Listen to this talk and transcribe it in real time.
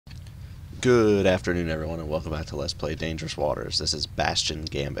Good afternoon, everyone, and welcome back to Let's Play Dangerous Waters. This is Bastion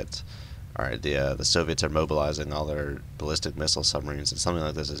Gambit. Alright, the Soviets are mobilizing all their ballistic missile submarines, and something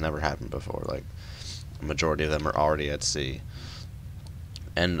like this has never happened before. Like, a majority of them are already at sea.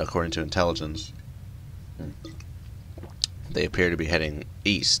 And according to intelligence, they appear to be heading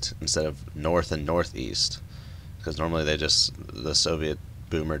east instead of north and northeast. Because normally the Soviet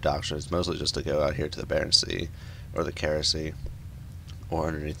boomer doctrine is mostly just to go out here to the Barents Sea, or the Kara Sea, or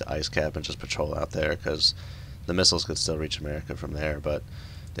underneath the ice cap and just patrol out there, because the missiles could still reach America from there, but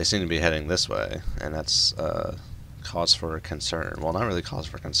they seem to be heading this way, and that's cause for concern. Well, not really cause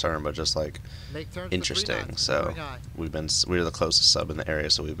for concern, but just like interesting. So we're the closest sub in the area,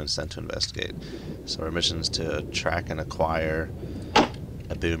 so we've been sent to investigate. So our mission is to track and acquire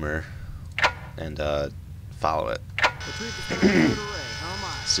a boomer and follow it.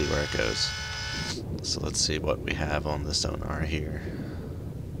 See where it goes. So let's see what we have on the sonar here.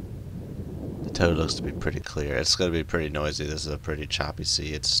 The toad looks to be pretty clear. It's going to be pretty noisy. This is a pretty choppy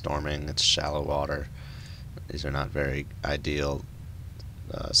sea. It's storming. It's shallow water. These are not very ideal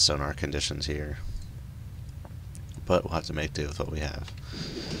sonar conditions here. But we'll have to make do with what we have.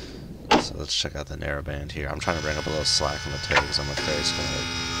 So let's check out the narrowband here. I'm trying to bring up a little slack on the toad because I'm afraid it's going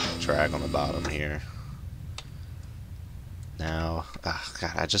to drag on the bottom here. Now, oh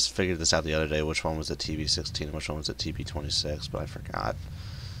God, I just figured this out the other day, which one was the TB16 and which one was the TB26, but I forgot.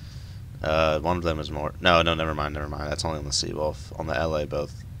 One of them is more... No, never mind. That's only on the Seawolf. On the LA,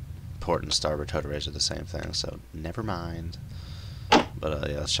 both port and starboard total rays are the same thing, so never mind. But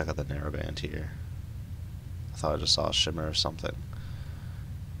yeah, let's check out the narrowband here. I thought I just saw a shimmer or something.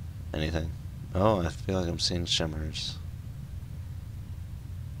 Anything? Oh, I feel like I'm seeing shimmers.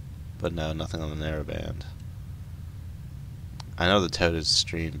 But no, nothing on the narrowband. I know the toad is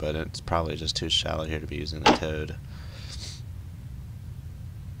streamed, but it's probably just too shallow here to be using the toad.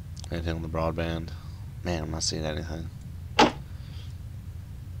 Anything on the broadband? Man, I'm not seeing anything.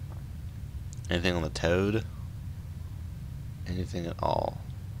 Anything on the toad? Anything at all?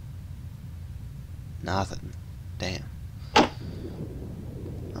 Nothing. Damn.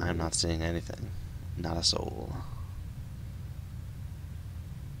 I'm not seeing anything. Not a soul.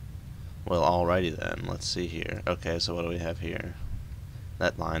 Well, alrighty then. Let's see here. Okay, so what do we have here?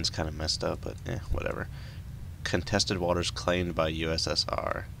 That line's kind of messed up, but whatever. Contested waters claimed by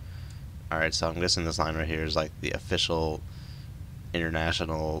USSR. Alright, so I'm guessing this line right here is like the official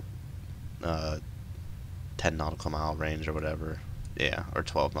international 10 nautical mile range or whatever. Yeah, or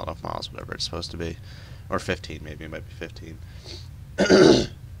 12 nautical miles, whatever it's supposed to be. Or 15, maybe. It might be 15.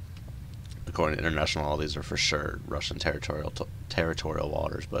 According to international law, these are for sure Russian territorial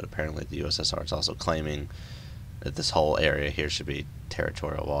waters, but apparently the USSR is also claiming that this whole area here should be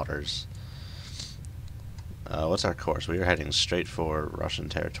territorial waters. What's our course? We are heading straight for Russian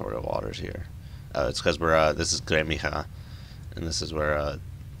territorial waters here. It's because we're this is Gremicha, and this is where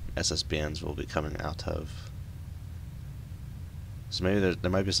SSBNs will be coming out of. So maybe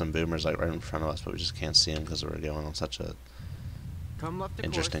there might be some boomers like right in front of us, but we just can't see them because we're going on such a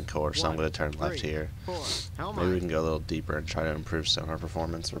interesting course. So I'm going to turn left here. Maybe we can go a little deeper and try to improve sonar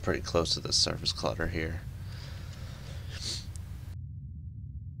performance. We're pretty close to this surface clutter here.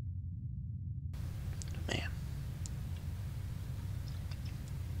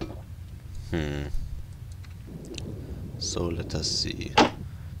 So let us see. I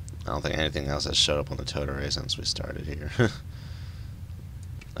don't think anything else has showed up on the toad array since we started here.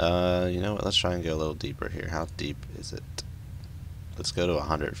 You know what? Let's try and go a little deeper here. How deep is it? Let's go to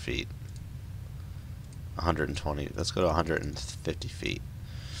 100 feet. 120. Let's go to 150 feet.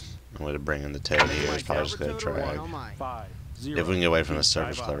 I'm going to bring in the toad here. It's probably just going to drag. If we can get away from the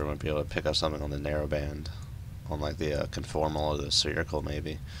surface clutter, we might be able to pick up something on the narrow band. On like the conformal or the spherical,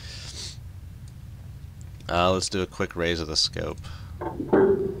 maybe. Let's do a quick raise of the scope.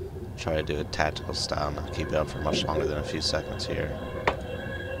 Try to do it tactical style, not keep it up for much longer than a few seconds here.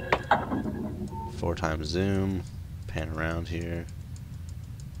 4 times zoom. Pan around here.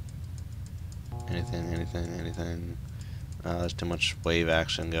 Anything. There's too much wave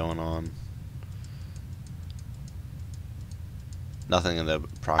action going on. Nothing in the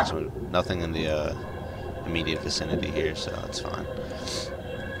immediate vicinity here, so that's fine.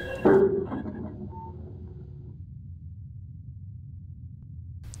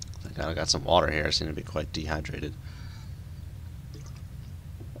 I got some water here. I seem to be quite dehydrated.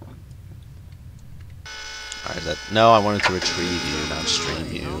 Alright, no, I wanted to retrieve you, not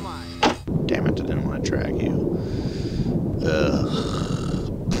stream you. Damn it, I didn't want to drag you. Ugh.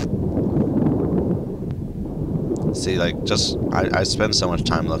 See, like, I spend so much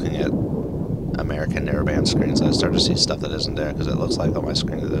time looking at American narrowband screens, I start to see stuff that isn't there, because it looks like on my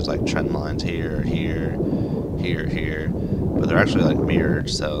screen that there's like trend lines here, here, here, but they're actually like mirrored,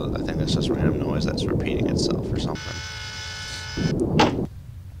 so I think that's just random noise that's repeating itself or something.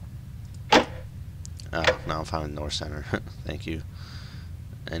 Oh, now I'm finding North Center. Thank you.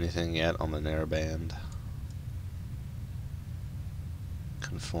 Anything yet on the narrowband?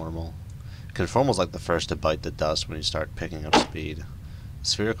 Conformal. Conformal's like the first to bite the dust when you start picking up speed.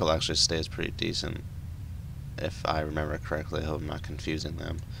 Spherical actually stays pretty decent, if I remember correctly. I hope I'm not confusing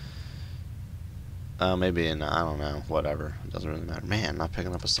them. Maybe in, I don't know, whatever. It doesn't really matter. Man, not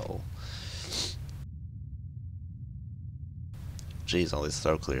picking up a soul. Jeez, all these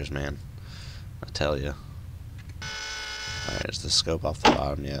throw clears, man. I tell you. Alright, is the scope off the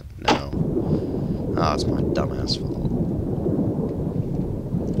bottom yet? No. Oh, it's my dumbass fault.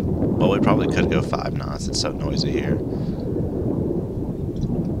 Well, we probably could go 5 knots. It's so noisy here.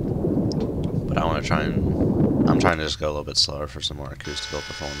 But I want to try and... I'm trying to just go a little bit slower for some more acoustical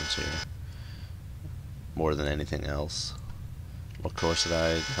performance here. More than anything else. What course did I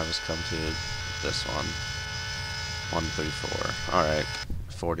have us come to? This one. 134. Alright.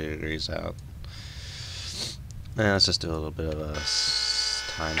 40 degrees out. Let's just do a little bit of a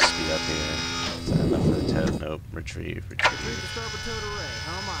time speed up here. Is that enough for the toad? Nope. Retrieve.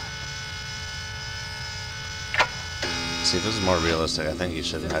 See, if this is more realistic, I think you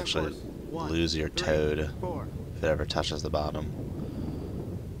should actually lose your toad if it ever touches the bottom.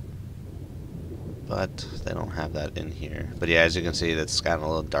 But they don't have that in here. But yeah, as you can see, it's gotten a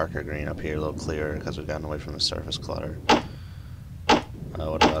little darker green up here, a little clearer, because we've gotten away from the surface clutter.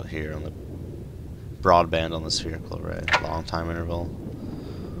 What about here on the broadband on the spherical array? Long time interval.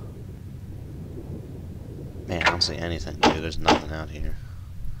 Man, I don't see anything, dude. There's nothing out here.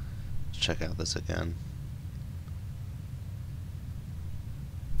 Let's check out this again.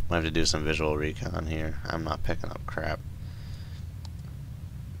 I have to do some visual recon here. I'm not picking up crap.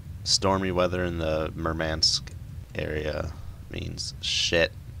 Stormy weather in the Murmansk area means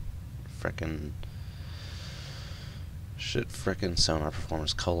shit frickin' sonar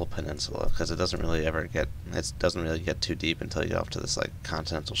performance. Kola Peninsula, because it doesn't really get too deep until you go off to this like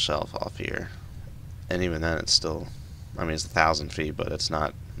continental shelf off here, and even then it's still, I mean, it's 1,000 feet, but it's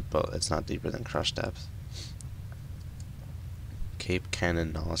not deeper than crush depth. Cape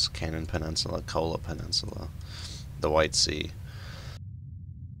Cannon, Nos Cannon Peninsula, Kola Peninsula, the White Sea.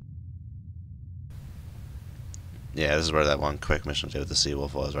 Yeah, this is where that one quick mission with the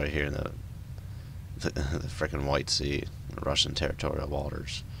Seawolf was, right here in the frickin' White Sea, Russian territorial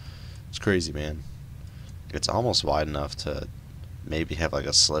waters. It's crazy, man. It's almost wide enough to maybe have like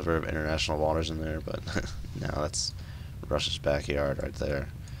a sliver of international waters in there, but no, that's Russia's backyard right there.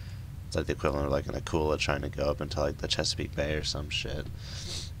 It's like the equivalent of like an Akula trying to go up into like the Chesapeake Bay or some shit.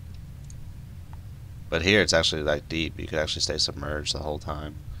 But here it's actually like deep. You could actually stay submerged the whole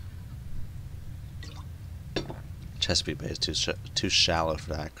time. Chesapeake Bay is too shallow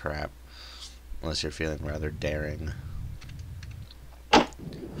for that crap, unless you're feeling rather daring.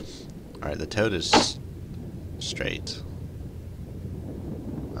 Alright, the toad is straight.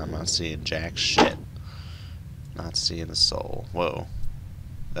 I'm not seeing jack shit. Not seeing a soul. Whoa.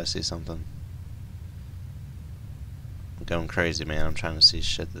 Did I see something? I'm going crazy, man. I'm trying to see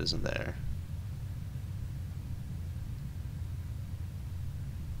shit that isn't there.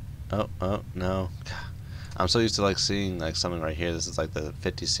 Oh, no. I'm so used to like seeing like something right here. This is like the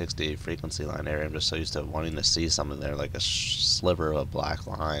 50-60 frequency line area. I'm just so used to wanting to see something there, like a sliver of a black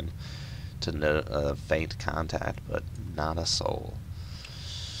line to note a faint contact, but not a soul.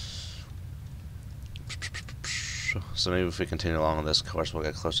 So maybe if we continue along on this course, we'll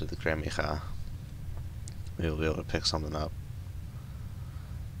get closer to the Gremicha. Maybe we'll be able to pick something up.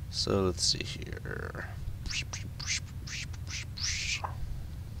 So let's see here.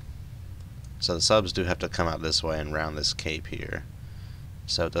 So the subs do have to come out this way and round this cape here.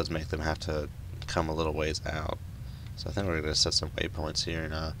 So it does make them have to come a little ways out. So I think we're going to set some waypoints here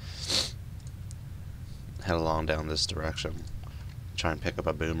and head along down this direction. Try and pick up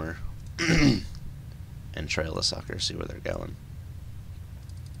a boomer. And trail the suckers, see where they're going.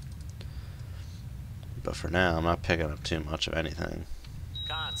 But for now, I'm not picking up too much of anything.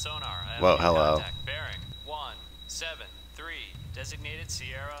 Con, sonar. Whoa, hello. Contact. Bearing 173. Designated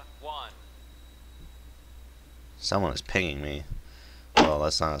Sierra 1. Someone is pinging me. Well,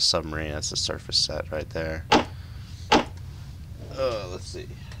 that's not a submarine, that's a surface set right there. Let's see.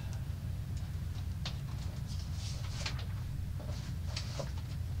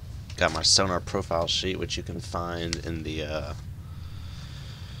 Got my sonar profile sheet, which you can find in the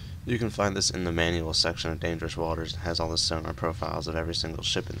You can find this in the manual section of Dangerous Waters. It has all the sonar profiles of every single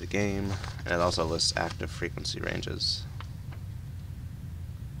ship in the game, and it also lists active frequency ranges.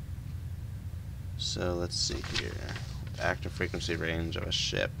 So let's see here. Active frequency range of a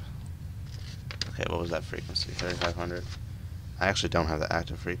ship. Okay, what was that frequency? 3500? I actually don't have the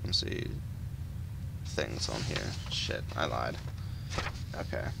active frequency things on here. Shit, I lied.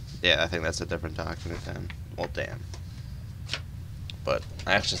 Okay. Yeah, I think that's a different document then. Well, damn. But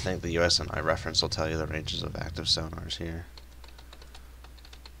I actually think the USNI reference will tell you the ranges of active sonars here.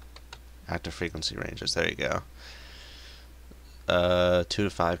 Active frequency ranges, there you go. 2 to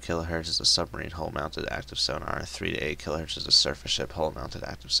 5 kilohertz is a submarine hull-mounted active sonar. 3 to 8 kilohertz is a surface ship hull-mounted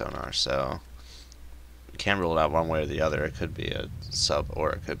active sonar. So you can't rule it out one way or the other. It could be a sub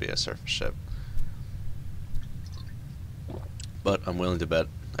or it could be a surface ship. But I'm willing to bet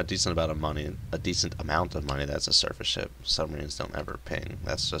a decent amount of money that's a surface ship. Submarines don't ever ping.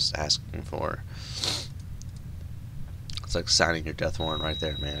 That's just asking for. It's like signing your death warrant right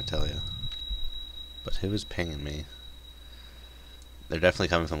there, man, I tell you. But who is pinging me? They're definitely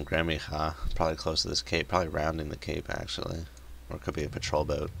coming from Gambit, probably close to this cape, probably rounding the cape actually. Or it could be a patrol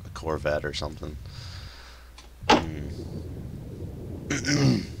boat, a corvette or something. Well,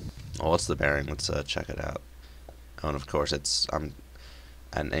 what's the bearing? Let's check it out. Oh, and of course I'm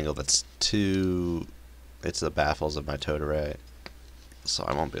at an angle that's too, it's the baffles of my towed array, so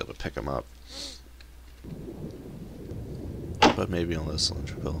I won't be able to pick them up. But maybe on the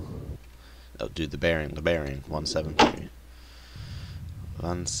cylindrical. Oh, dude, the bearing, 173.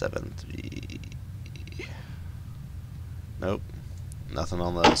 173. Nope. Nothing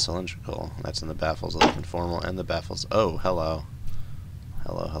on the cylindrical. That's in the baffles of the conformal and the baffles. Oh, hello.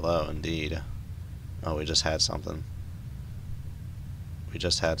 Hello, indeed. Oh, we just had something.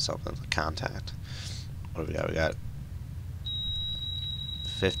 Contact. What do we got? We got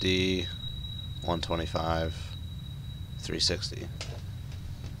 50, 125, 360.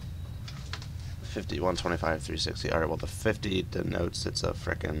 50, 125, 360. Alright, well, the 50 denotes it's a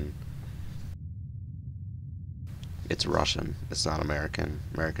frickin'. It's Russian. It's not American.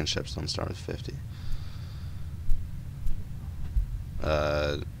 American ships don't start with 50.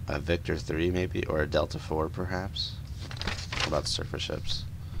 A Victor 3 maybe, or a Delta 4 perhaps. What about surface ships?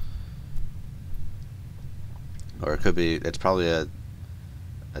 Or it could be, it's probably a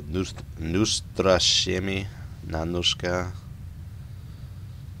Nustrashimi, Nanushka.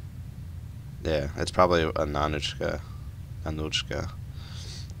 Yeah, it's probably a Nanushka.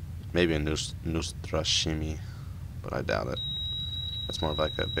 Maybe a Nustrashimi, but I doubt it. That's more of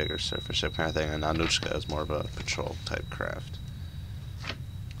like a bigger surface ship kind of thing, and Nanushka is more of a patrol type craft.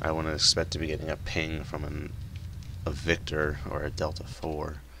 I wouldn't expect to be getting a ping from a Victor or a Delta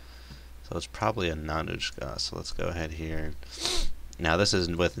 4. So it's probably a Nanushka. So let's go ahead here. Now this is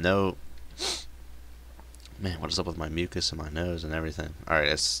with no... Man, what is up with my mucus in my nose and everything? Alright,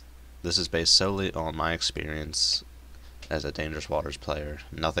 this is based solely on my experience as a Dangerous Waters player.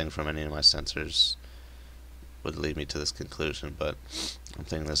 Nothing from any of my sensors would lead me to this conclusion, but I'm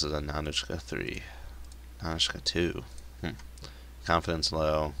thinking this is a Nanushka 3. Nanushka 2. Confidence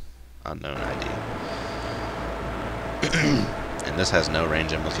low, unknown ID. And this has no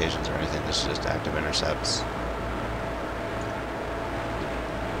range implications or anything. This is just active intercepts.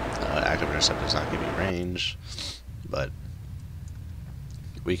 Active intercept does not give you range, but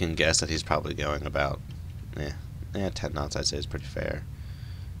we can guess that he's probably going about 10 knots. I'd say is pretty fair,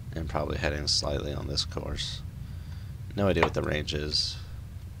 and probably heading slightly on this course. No idea what the range is.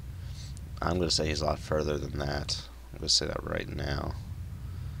 I'm going to say he's a lot further than that. I'm going to say that right now.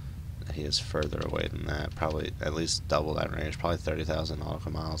 That he is further away than that. Probably at least double that range. Probably 30,000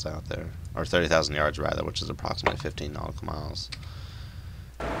 nautical miles out there. Or 30,000 yards rather, which is approximately 15 nautical miles.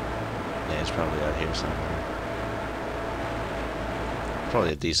 Yeah, he's probably out here somewhere.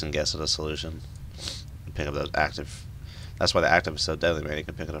 Probably a decent guess at a solution. Pick up those active. That's why the active is so deadly, man. You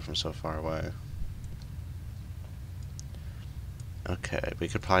can pick it up from so far away. Okay, we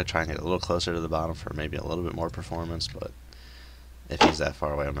could probably try and get a little closer to the bottom for maybe a little bit more performance, but if he's that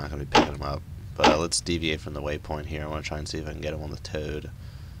far away, I'm not going to be picking him up. But let's deviate from the waypoint here. I want to try and see if I can get him on the toad.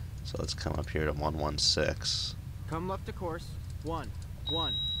 So let's come up here to 116. Come left to course.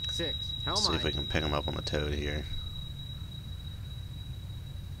 116. See if we can pick him up on the toad here.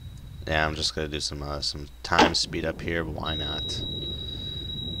 Yeah, I'm just going to do some time speed up here, but why not?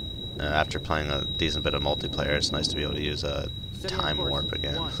 After playing a decent bit of multiplayer, it's nice to be able to use a time warp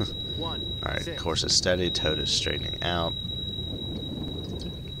again. Alright, course is steady, toad is straightening out.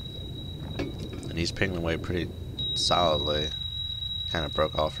 And he's pinging away pretty solidly. Kind of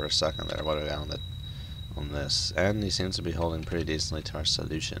broke off for a second there. What do we got on the on this, and he seems to be holding pretty decently to our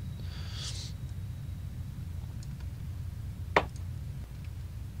solution.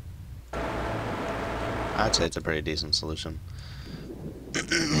 I'd say it's a pretty decent solution.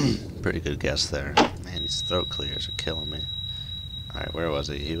 Pretty good guess there. Man, these throat clears are killing me. Alright, where was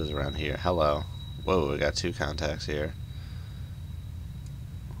he? He was around here. Hello. Whoa, we got 2 contacts here.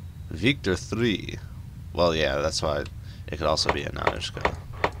 Victor 3. Well, yeah, that's why it could also be a Nanushka.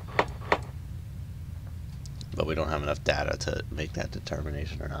 But we don't have enough data to make that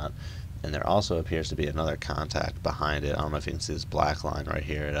determination or not. And there also appears to be another contact behind it. I don't know if you can see this black line right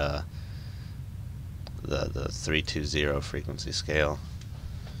here at the 320 frequency scale.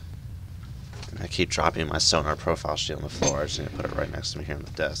 And I keep dropping my sonar profile sheet on the floor. I just need to put it right next to me here on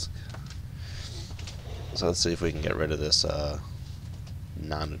the desk. So let's see if we can get rid of this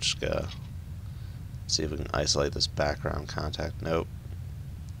Nanushka. See if we can isolate this background contact. Nope.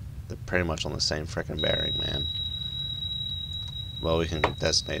 They're pretty much on the same frickin' bearing, man. Well, we can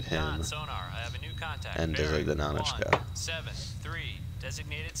designate him Sonar, I have a new contact. and designate the Nanushka. 173,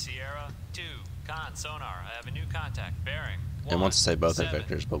 designated Sierra 2. Con sonar, I have a new contact. Bearing. It wants to say both are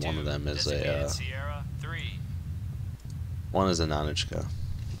Victors, but one of them is a Sierra 3. one is a Nanushka.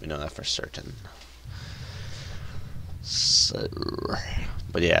 We know that for certain. So,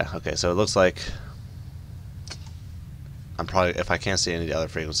 but yeah, okay. So it looks like I'm probably, if I can't see any of the other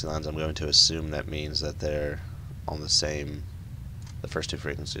frequency lines, I'm going to assume that means that they're on the same. The first 2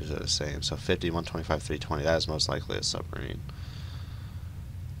 frequencies are the same. So 50, 125, 320. That is most likely a submarine.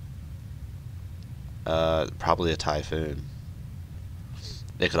 Probably a Typhoon.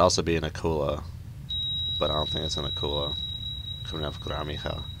 It could also be an Akula, but I don't think it's an Akula.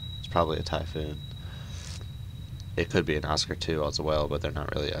 It's probably a Typhoon. It could be an Oscar II as well, but they're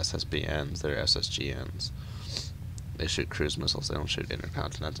not really SSBNs, they're SSGNs. They shoot cruise missiles, they don't shoot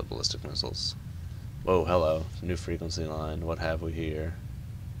intercontinental ballistic missiles. Whoa, hello. New frequency line. What have we here?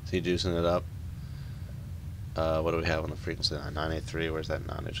 Is he juicing it up? What do we have on the frequency line? 983, where's that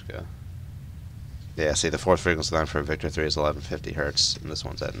nonage go? Yeah, see, the 4th frequency line for Victor 3 is 1150 hertz, and this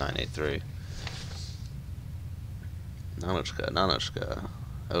one's at 983. Nanushka.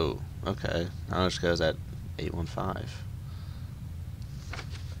 Oh, okay. Nanushka is at 815.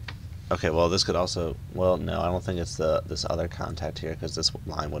 Okay, well, this could also... Well, no, I don't think it's this other contact here, because this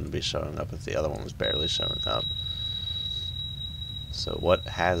line wouldn't be showing up if the other one was barely showing up. So what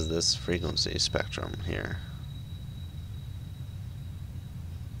has this frequency spectrum here?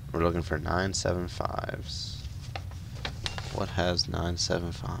 We're looking for 975s. What has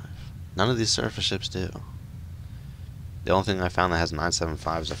 975? None of these surface ships do. The only thing I found that has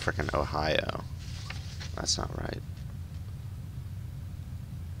 975 is a frickin' Ohio. That's not right.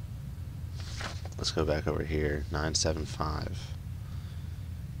 Let's go back over here. 975.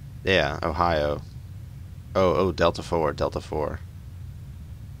 Yeah, Ohio. Oh, Delta 4.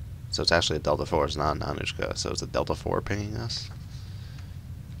 So it's actually a Delta 4. It's not a Nanushka. So it's a Delta 4 pinging us.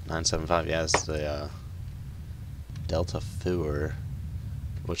 975. Yeah, it's the Delta 4.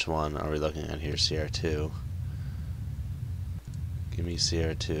 Which one are we looking at here? CR2. Give me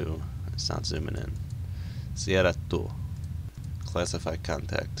CR2. It's not zooming in. Sierra 2. Classified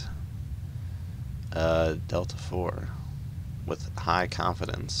contact. Delta 4. With high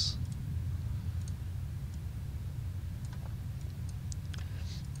confidence.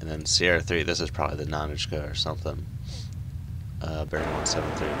 And then Sierra 3, this is probably the Nanushka or something. Bearing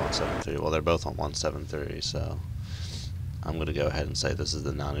 173, 173. Well, they're both on 173, so I'm going to go ahead and say this is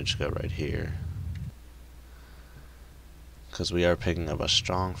the Nanushka right here. Because we are picking up a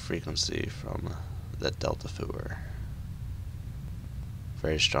strong frequency from the Delta 4.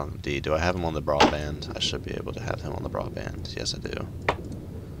 Very strong indeed. Do I have him on the broadband? I should be able to have him on the broadband. Yes, I do.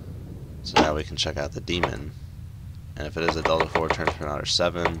 So now we can check out the Demon. And if it is a Delta 4, turns per knot are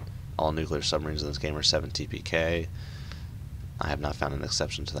 7. All nuclear submarines in this game are 7 TPK. I have not found an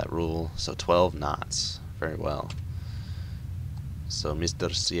exception to that rule. So 12 knots. Very well. So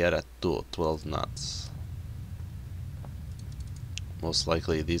Mr. Sierra 2, 12 knots. Most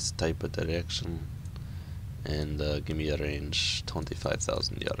likely this type of direction. And give me a range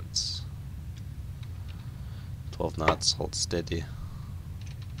 25,000 yards. 12 knots, hold steady.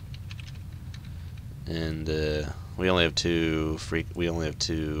 And we only have two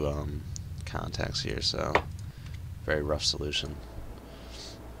contacts here, so very rough solution.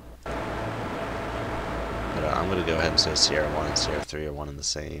 But I'm gonna go ahead and say Sierra 1 and Sierra 3 are one and the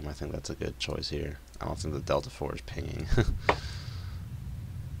same. I think that's a good choice here. I don't think the Delta 4 is pinging.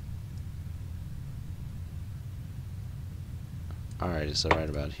 Alrighty, so right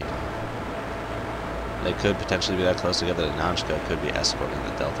about here. They could potentially be that close together. The Nanushka could be escorting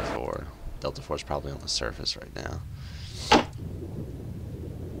the Delta 4. Delta 4 is probably on the surface right now.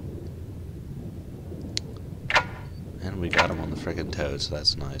 And we got him on the friggin' toad, so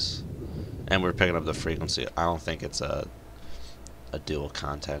that's nice. And we're picking up the frequency. I don't think it's a dual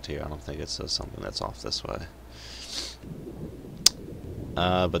contact here. I don't think it's something that's off this way.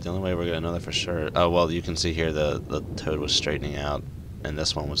 But the only way we're going to know that for sure... Oh, well, you can see here the toad was straightening out, and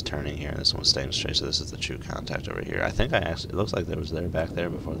this one was turning here, and this one was staying straight, so this is the true contact over here. I think it looks like there was back there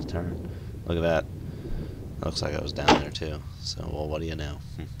before the turn. Look at that. It looks like I was down there, too. So, well, what do you know?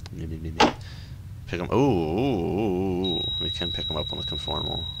 Pick them... Ooh, we can pick them up on the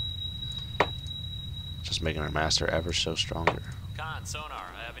conformal. Just making our master ever so stronger. Con, sonar,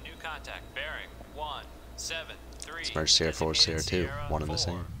 I have a new contact. Bearing 173. It's merged Sierra 4, Sierra 2. Sierra One and the 4.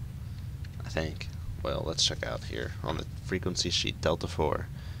 same. I think. Well, let's check out here. On the frequency sheet, Delta 4.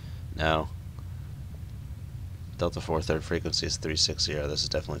 No. Delta 4 third frequency is 360. This is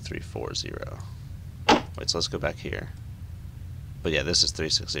definitely 340. Wait, so let's go back here. But yeah, this is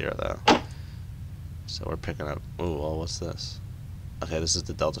 360 though. So we're picking up... Ooh, well, what's this? Okay, this is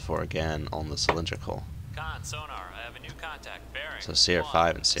the Delta 4 again on the cylindrical. Con, sonar, I have a new contact. Bearing So Sierra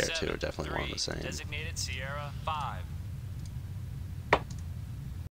 5 and Sierra 2 are definitely one and the same. Designated Sierra 5.